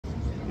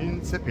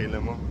In se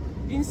peljemo.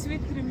 In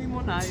svet gre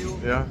mimo naju.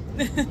 Ja.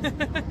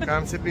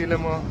 Kam se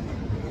peljemo?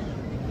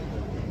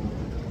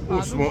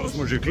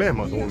 Smo že kle,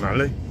 Madonna,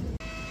 lej.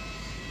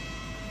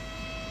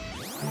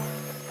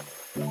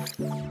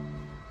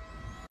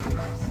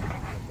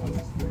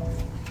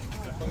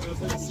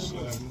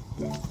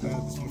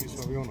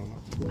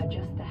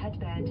 Adjust the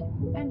headbed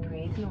and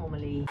breathe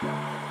normally.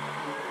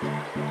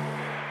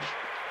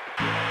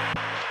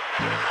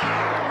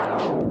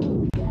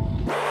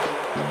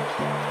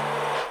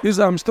 Is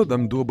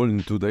Amsterdam doable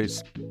in 2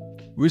 days?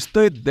 We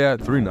stayed there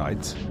 3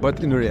 nights,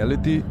 but in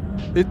reality,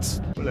 it's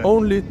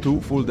only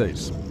 2 full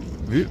days.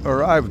 We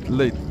arrived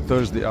late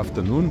Thursday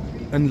afternoon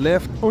and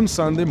left on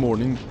Sunday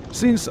morning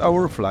since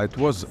our flight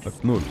was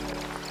at noon.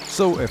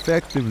 So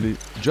effectively,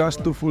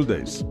 just 2 full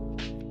days.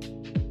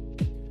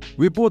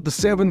 We bought the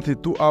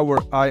 72-hour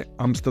I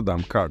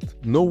Amsterdam card.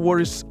 No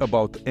worries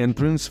about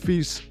entrance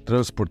fees,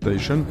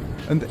 transportation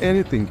and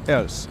anything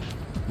else.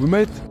 We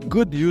made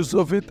good use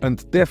of it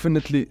and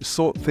definitely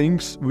saw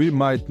things we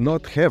might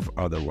not have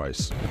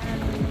otherwise.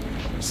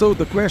 So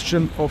the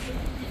question of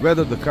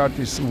whether the card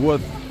is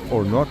worth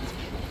or not,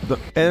 the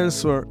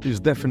answer is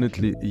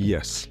definitely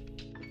yes.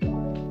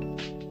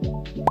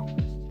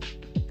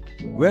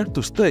 Where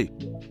to stay?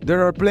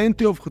 There are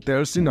plenty of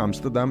hotels in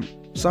Amsterdam,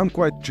 some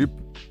quite cheap,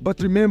 but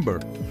remember,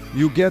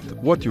 you get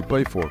what you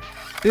pay for.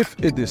 If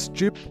it is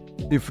cheap,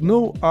 if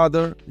no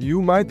other,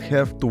 you might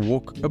have to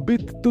walk a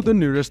bit to the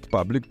nearest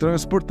public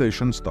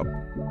transportation stop.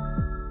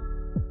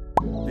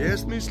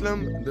 Jaz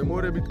mislim, da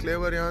mora biti kle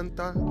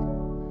varianta,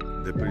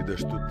 da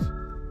prideš tudi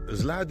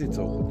z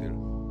ladjico v hotel.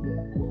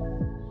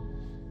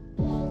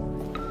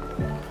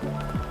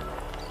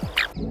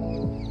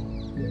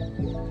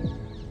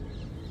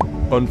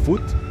 On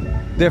foot?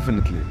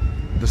 Definitely.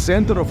 The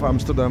center of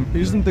Amsterdam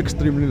isn't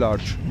extremely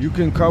large. You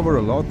can cover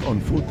a lot on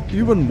foot,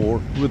 even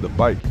more with a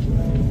bike.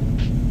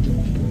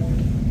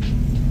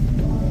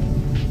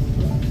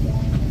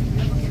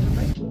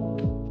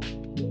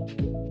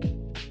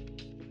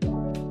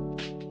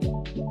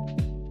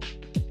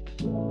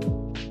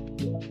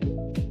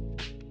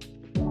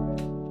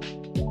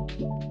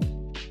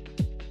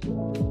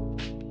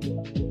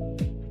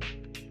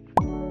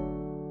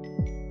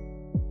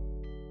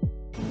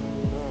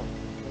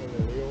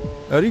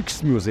 A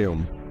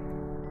Rijksmuseum.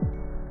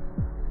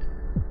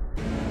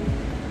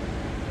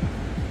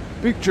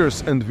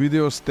 Pictures and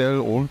videos tell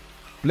all,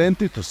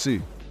 plenty to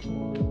see.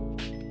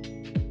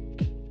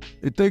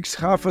 It takes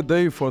half a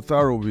day for a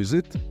thorough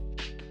visit,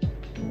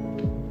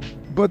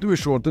 but we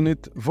shorten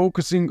it,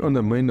 focusing on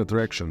the main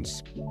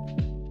attractions.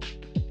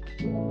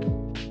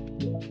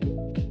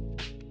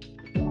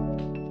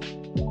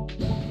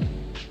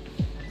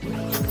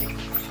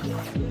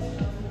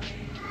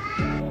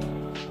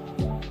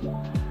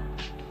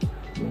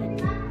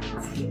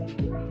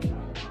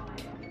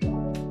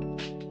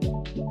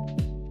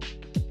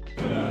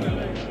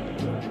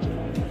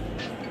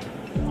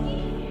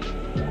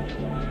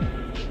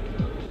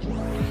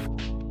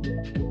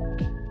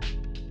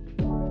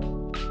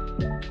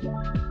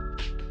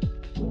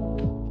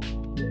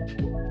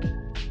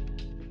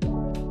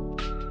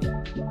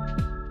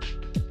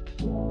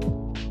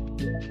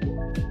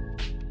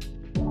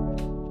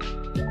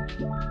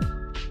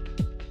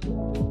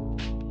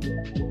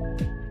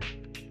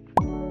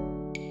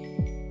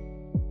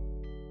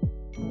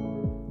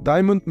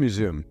 Diamond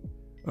Museum,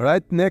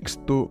 right next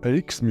to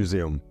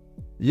Rijksmuseum.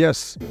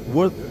 Yes,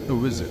 worth a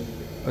visit.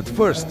 At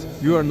first,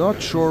 you are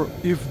not sure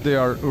if they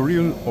are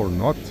real or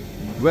not.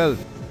 Well,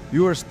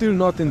 you are still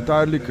not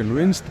entirely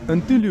convinced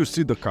until you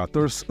see the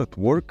cutters at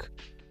work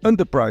and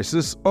the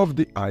prices of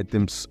the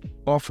items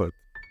offered.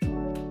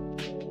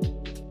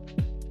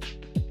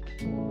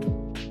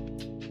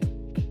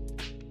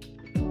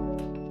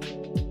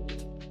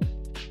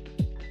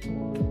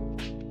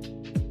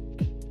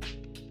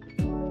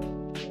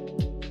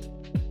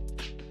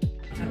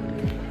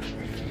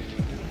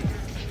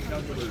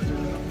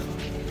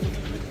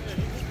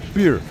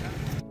 Beer.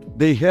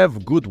 They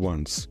have good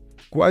ones,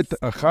 quite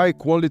a high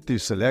quality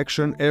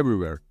selection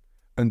everywhere,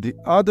 and the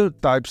other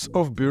types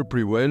of beer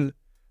prevail.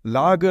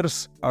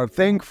 Lagers are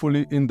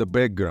thankfully in the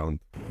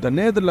background. The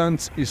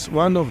Netherlands is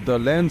one of the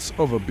lands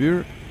of a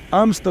beer.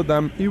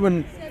 Amsterdam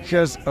even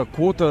has a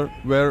quarter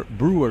where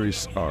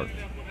breweries are.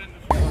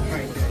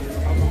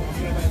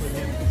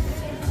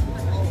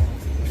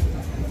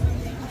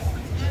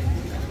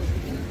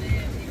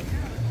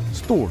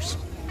 Stores.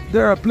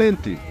 There are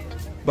plenty,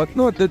 but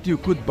not that you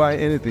could buy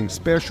anything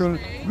special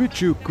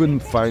which you couldn't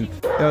find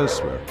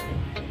elsewhere.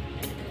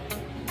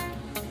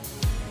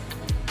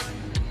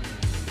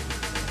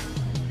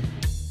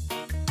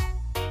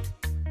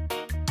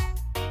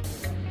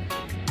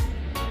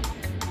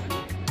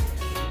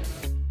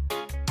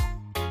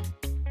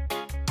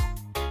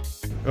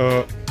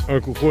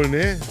 Alkohol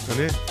ne, a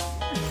ne?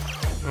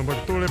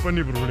 Ampak tole pa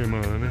ni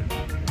problema, a ne?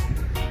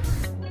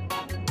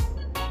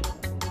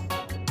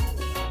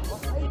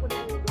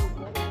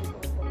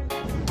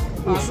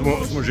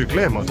 Smo že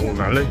kle,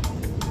 Madonna, lej.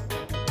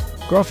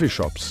 Coffee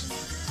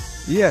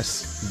shops.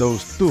 Yes,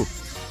 those too.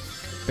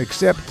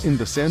 Except in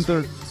the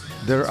center,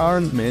 There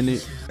aren't many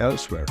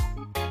elsewhere.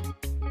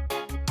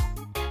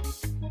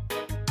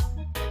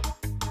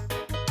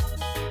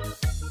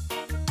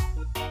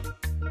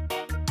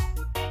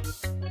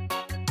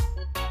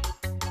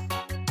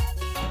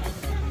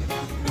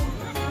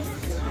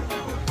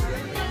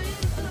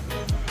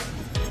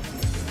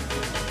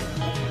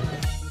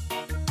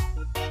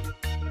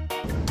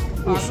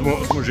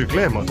 Smo že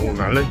klema dol,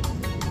 ali?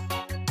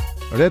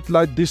 Red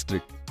Light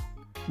District.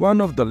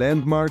 One of the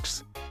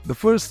landmarks, the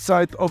first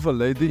sight of a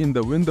lady in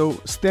the window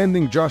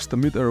standing just a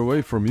meter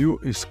away from you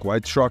is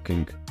quite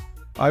shocking.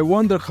 I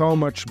wonder how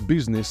much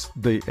business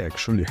they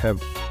actually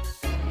have.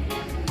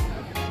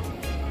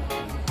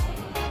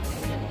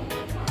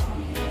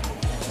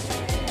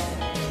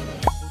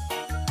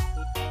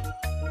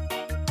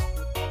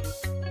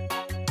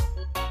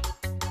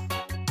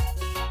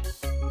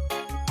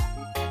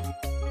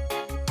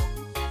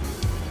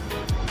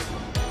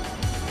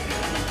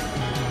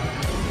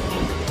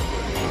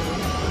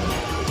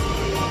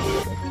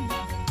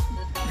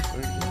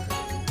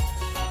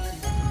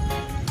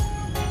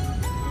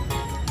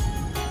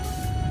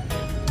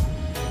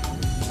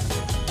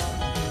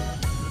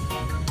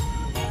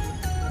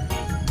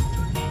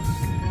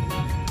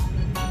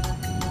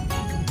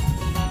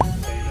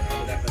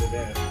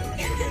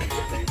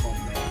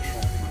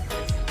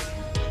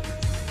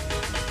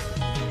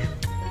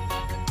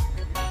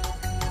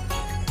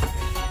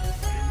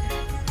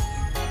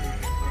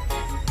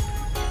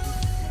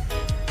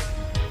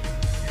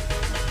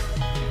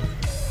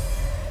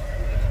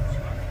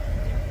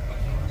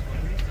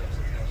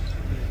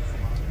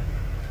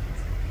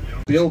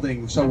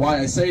 Building. So why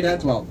I say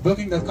that? Well,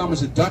 Booking.com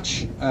is a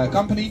Dutch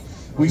company.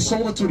 We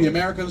sold it to the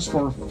Americans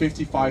for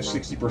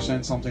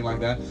 55–60%, something like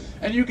that.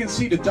 And you can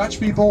see the Dutch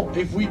people,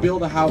 if we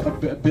build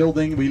a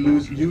building, we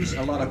use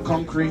a lot of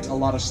concrete, a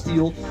lot of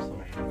steel.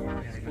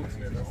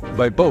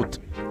 By boat.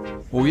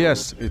 Oh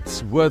yes,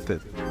 it's worth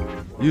it.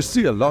 You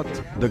see a lot,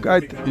 the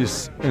guide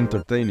is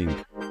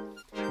entertaining.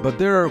 But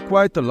there are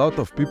quite a lot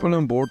of people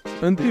on board,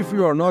 and if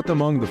you are not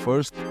among the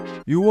first,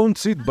 you won't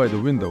sit by the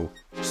window.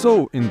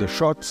 So in the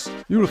shots,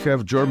 you'll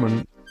have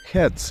German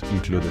heads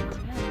included.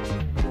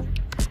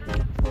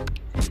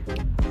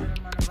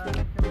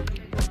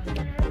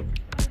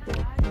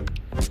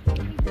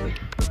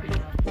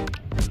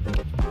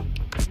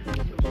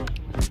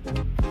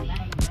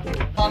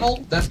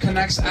 Tunnel that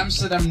connects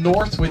Amsterdam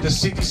North with the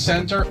city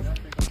center.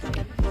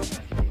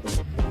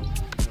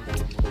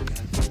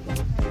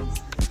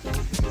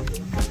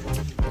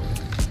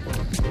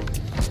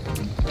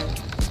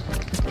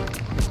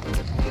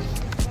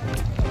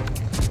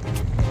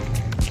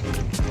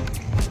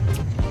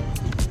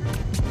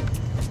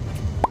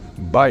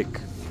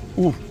 Bike.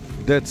 Ooh,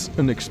 that's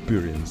an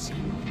experience.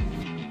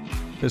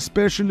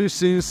 Especially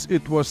since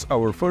it was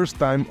our first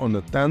time on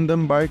a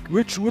tandem bike,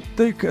 which would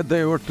take a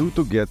day or two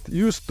to get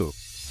used to.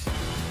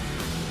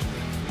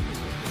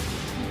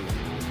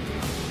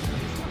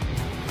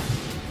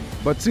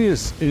 But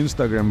since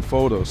Instagram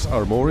photos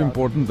are more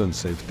important than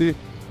safety,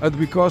 and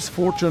because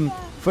fortune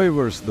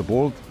favors the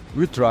bold,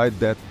 we tried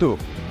that too.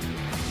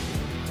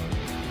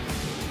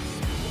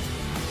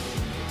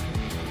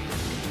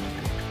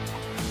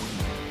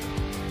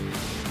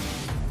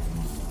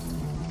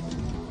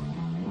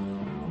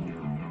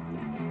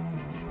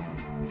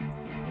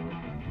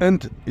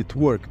 And it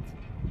worked.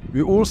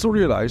 We also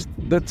realized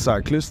that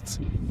cyclists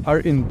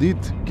are indeed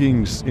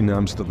kings in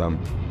Amsterdam.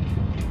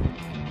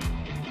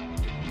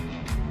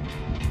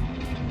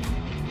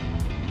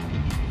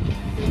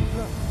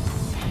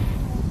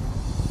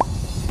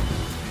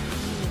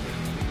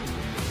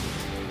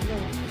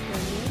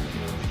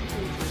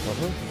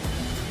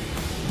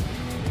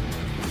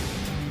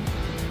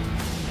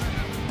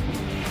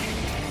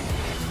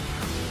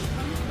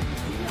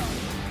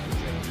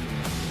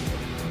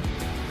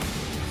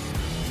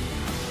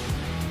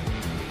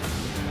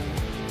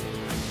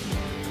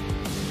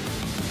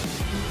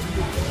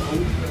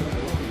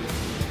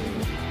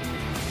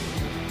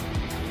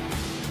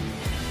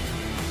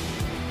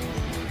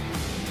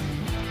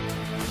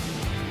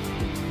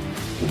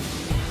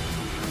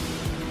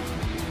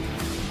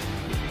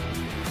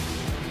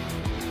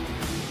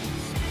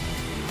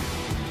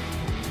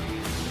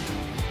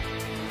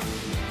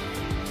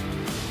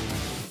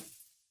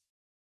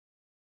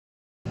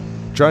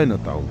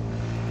 Chinatown.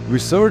 We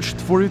searched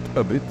for it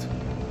a bit,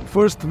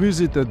 first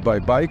visited by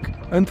bike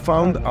and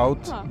found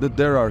out that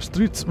there are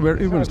streets where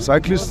even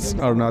cyclists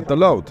are not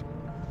allowed.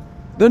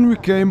 Then we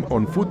came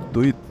on foot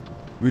to it.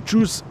 We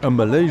choose a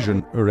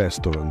Malaysian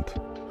restaurant.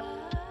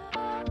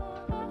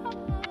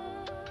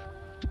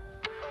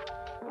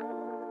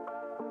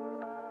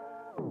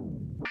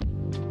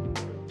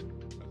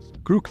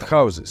 Crooked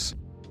houses.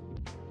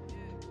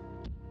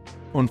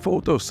 On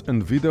photos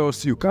and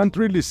videos you can't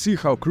really see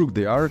how crooked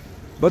they are,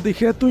 but they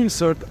had to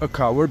insert a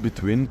cover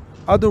between,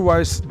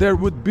 otherwise there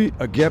would be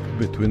a gap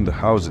between the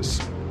houses.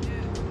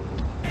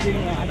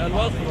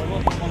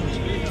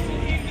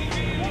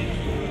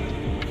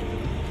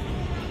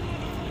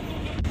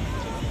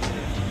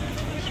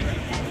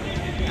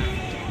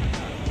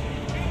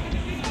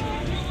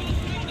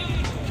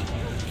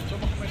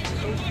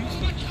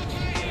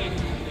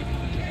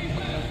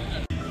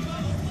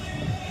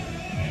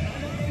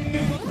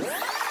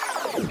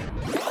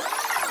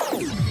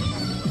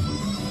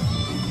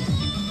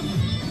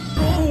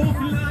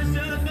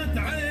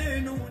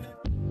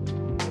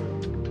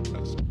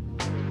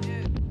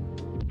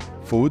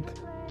 Food?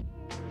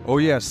 Oh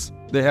yes,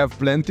 they have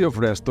plenty of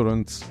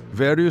restaurants,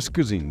 various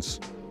cuisines.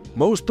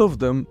 Most of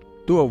them,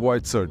 to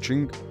avoid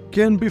searching,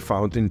 can be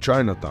found in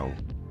Chinatown.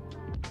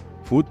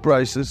 Food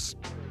prices?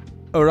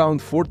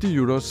 Around 40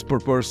 euros per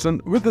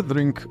person with a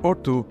drink or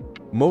two,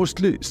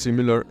 mostly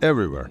similar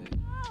everywhere.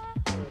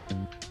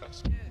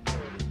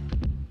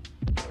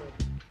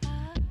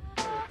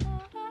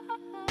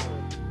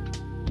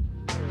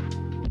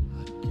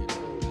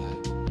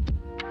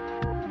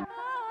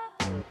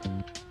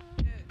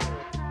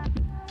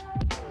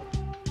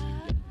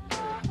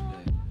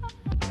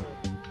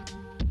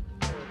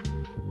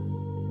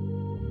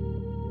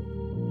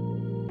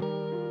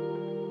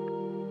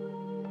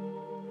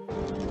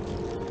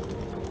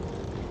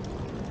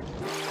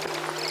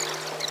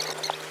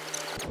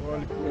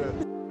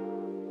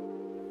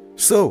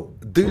 So,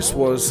 this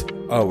was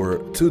our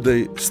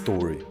two-day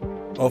story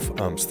of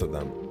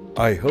Amsterdam.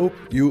 I hope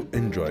you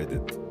enjoyed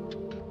it.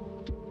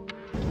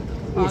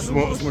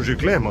 Smo že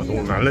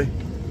klemali,